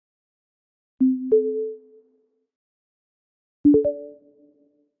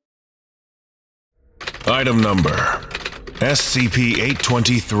Item Number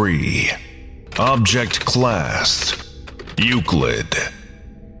SCP-823. Object Class Euclid.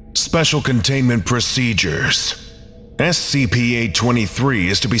 Special Containment Procedures. SCP-823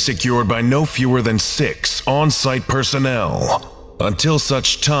 is to be secured by no fewer than 6 on-site personnel until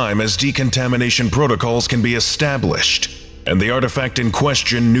such time as decontamination protocols can be established and the artifact in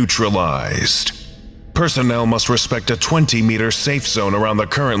question neutralized. Personnel must respect a 20-meter safe zone around the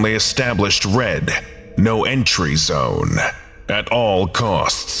currently established red, no entry zone, at all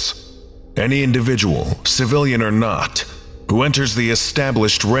costs. Any individual, civilian or not, who enters the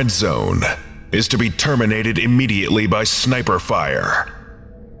established red zone is to be terminated immediately by sniper fire.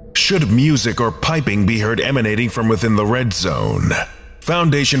 Should music or piping be heard emanating from within the red zone,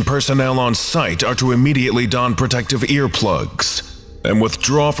 Foundation personnel on site are to immediately don protective earplugs and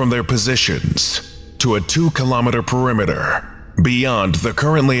withdraw from their positions to a 2-kilometer perimeter beyond the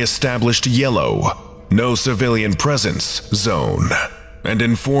currently established yellow, no civilian presence zone, and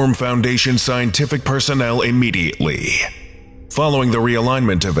inform Foundation scientific personnel immediately. Following the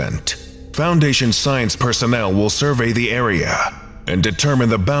realignment event, Foundation science personnel will survey the area and determine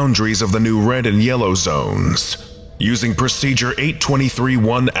the boundaries of the new red and yellow zones using Procedure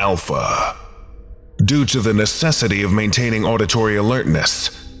 823-1 Alpha. Due to the necessity of maintaining auditory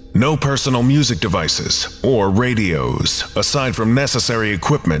alertness, no personal music devices or radios, aside from necessary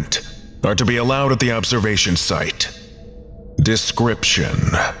equipment, are to be allowed at the observation site.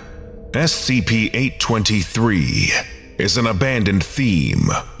 Description: SCP-823 is an abandoned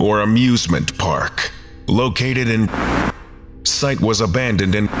theme or amusement park located in. Site was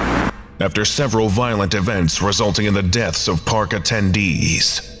abandoned after several violent events resulting in the deaths of park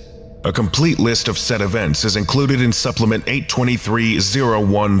attendees. A complete list of said events is included in Supplement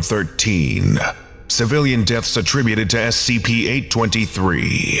 823-0113, Civilian Deaths Attributed to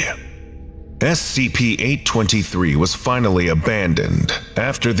SCP-823. SCP-823 was finally abandoned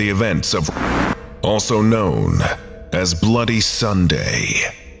after the events of, also known as Bloody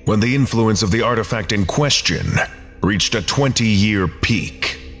Sunday, when the influence of the artifact in question reached a 20-year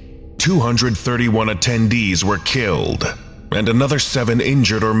peak. 231 attendees were killed, and another 7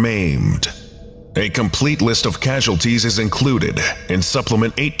 injured or maimed. A complete list of casualties is included in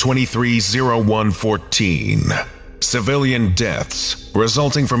Supplement 823-0114, Civilian Deaths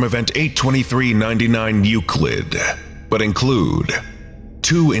resulting from Event 823-99 Euclid, but include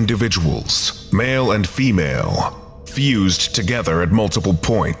 2 individuals, male and female, fused together at multiple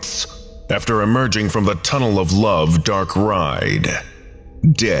points after emerging from the Tunnel of Love dark ride.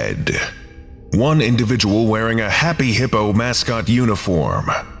 Dead. 1 individual wearing a Happy Hippo mascot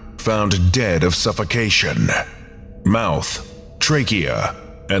uniform, found dead of suffocation. Mouth, trachea,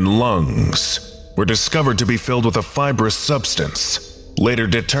 and lungs were discovered to be filled with a fibrous substance, later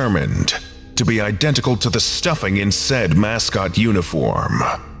determined to be identical to the stuffing in said mascot uniform.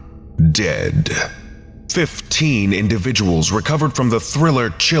 Dead. 15 individuals recovered from the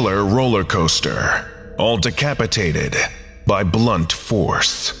Thriller Chiller roller coaster, all decapitated by blunt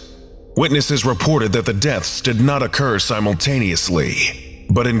force. Witnesses reported that the deaths did not occur simultaneously,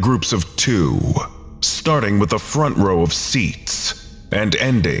 but in groups of 2, starting with the front row of seats and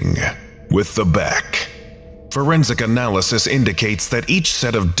ending with the back. Forensic analysis indicates that each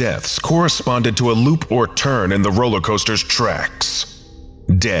set of deaths corresponded to a loop or turn in the roller coaster's tracks.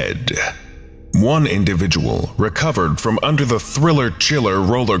 Dead. 1 individual recovered from under the Thriller Chiller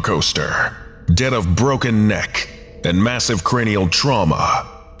roller coaster, dead of broken neck and massive cranial trauma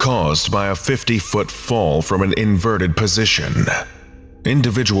caused by a 50-foot fall from an inverted position.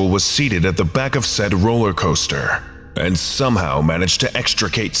 Individual was seated at the back of said roller coaster and somehow managed to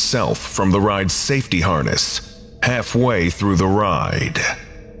extricate self from the ride's safety harness halfway through the ride.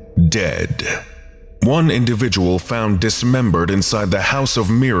 Dead. 1 individual found dismembered inside the House of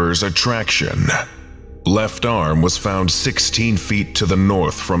Mirrors attraction. Left arm was found 16 feet to the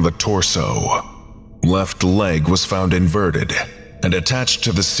north from the torso. Left leg was found inverted and attached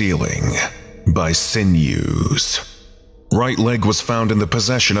to the ceiling by sinews. Right leg was found in the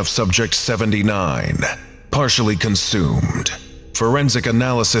possession of Subject 79, partially consumed. Forensic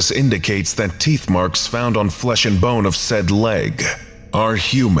analysis indicates that teeth marks found on flesh and bone of said leg are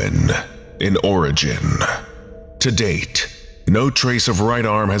human in origin. To date, no trace of right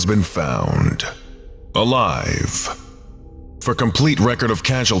arm has been found. Alive. For complete record of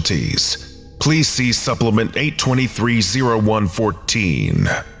casualties, please see Supplement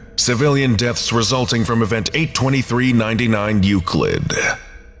 823-0114, Civilian Deaths Resulting from Event 823-99 Euclid.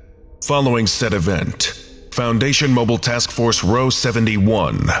 Following said event, Foundation Mobile Task Force Row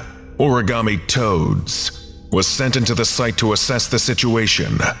 71, Origami Toads, was sent into the site to assess the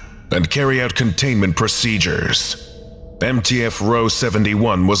situation and carry out containment procedures. MTF Row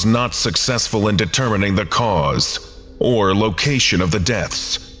 71 was not successful in determining the cause or location of the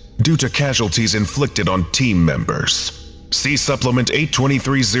deaths due to casualties inflicted on team members. See Supplement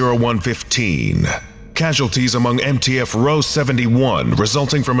 823-0115. Casualties among MTF Row 71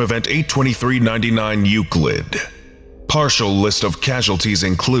 resulting from Event 823-99 Euclid. Partial list of casualties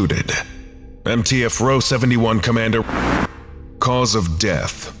included. MTF Row 71 Commander. Cause of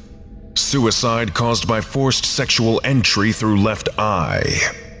death: suicide caused by forced sexual entry through left eye,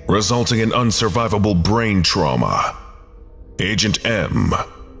 resulting in unsurvivable brain trauma. Agent M.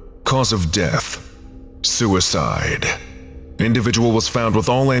 Cause of death: suicide. Individual was found with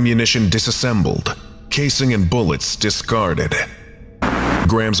all ammunition disassembled, casing and bullets discarded.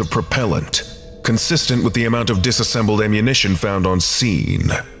 Grams of propellant, consistent with the amount of disassembled ammunition found on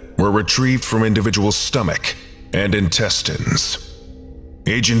scene, were retrieved from individual's stomach and intestines.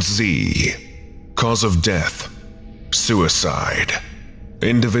 Agent Z. Cause of death: suicide.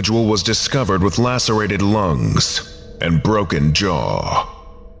 Individual was discovered with lacerated lungs and broken jaw.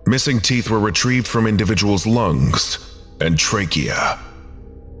 Missing teeth were retrieved from individual's lungs and trachea.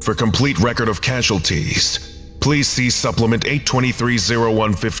 For complete record of casualties, please see Supplement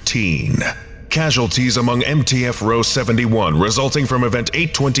 823-0115. Casualties among MTF Row 71 resulting from Event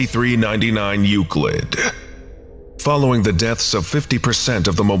 823-99 Euclid. Following the deaths of 50%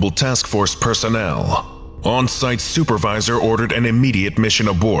 of the Mobile Task Force personnel, on-site supervisor ordered an immediate mission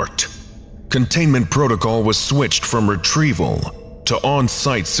abort. Containment protocol was switched from retrieval to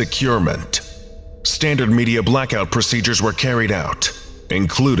on-site securement. Standard media blackout procedures were carried out,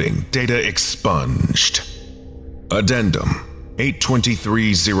 including data expunged. Addendum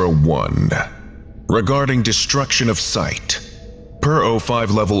 823-01. Regarding destruction of site. Per 05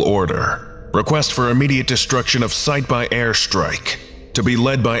 level order, request for immediate destruction of site by airstrike, to be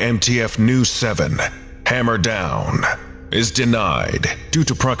led by MTF New 7, Hammer Down, is denied due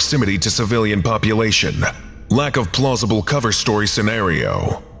to proximity to civilian population, lack of plausible cover story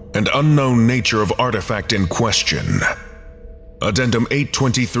scenario, and unknown nature of artifact in question. Addendum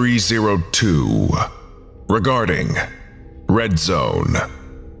 823-02. Regarding Red Zone.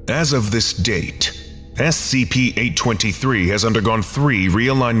 As of this date, SCP-823 has undergone 3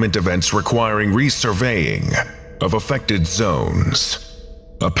 realignment events requiring resurveying of affected zones.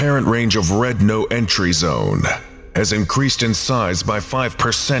 Apparent range of Red No Entry Zone has increased in size by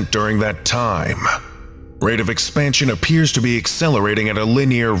 5% during that time. Rate of expansion appears to be accelerating at a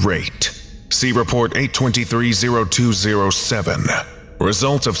linear rate. See Report 823-0207.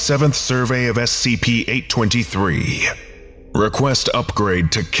 Result of 7th Survey of SCP-823. Request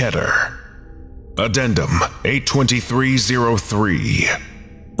upgrade to Keter. Addendum 823-03.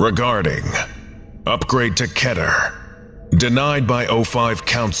 Regarding upgrade to Keter. Denied by 05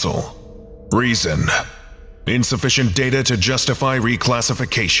 Council. Reason: insufficient data to justify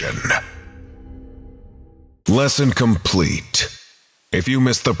reclassification. Lesson complete. If you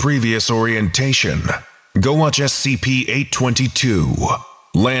missed the previous orientation, go watch SCP-822,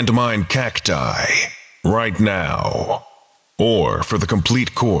 Landmine Cacti, right now. Or, for the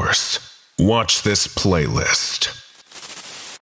complete course, watch this playlist.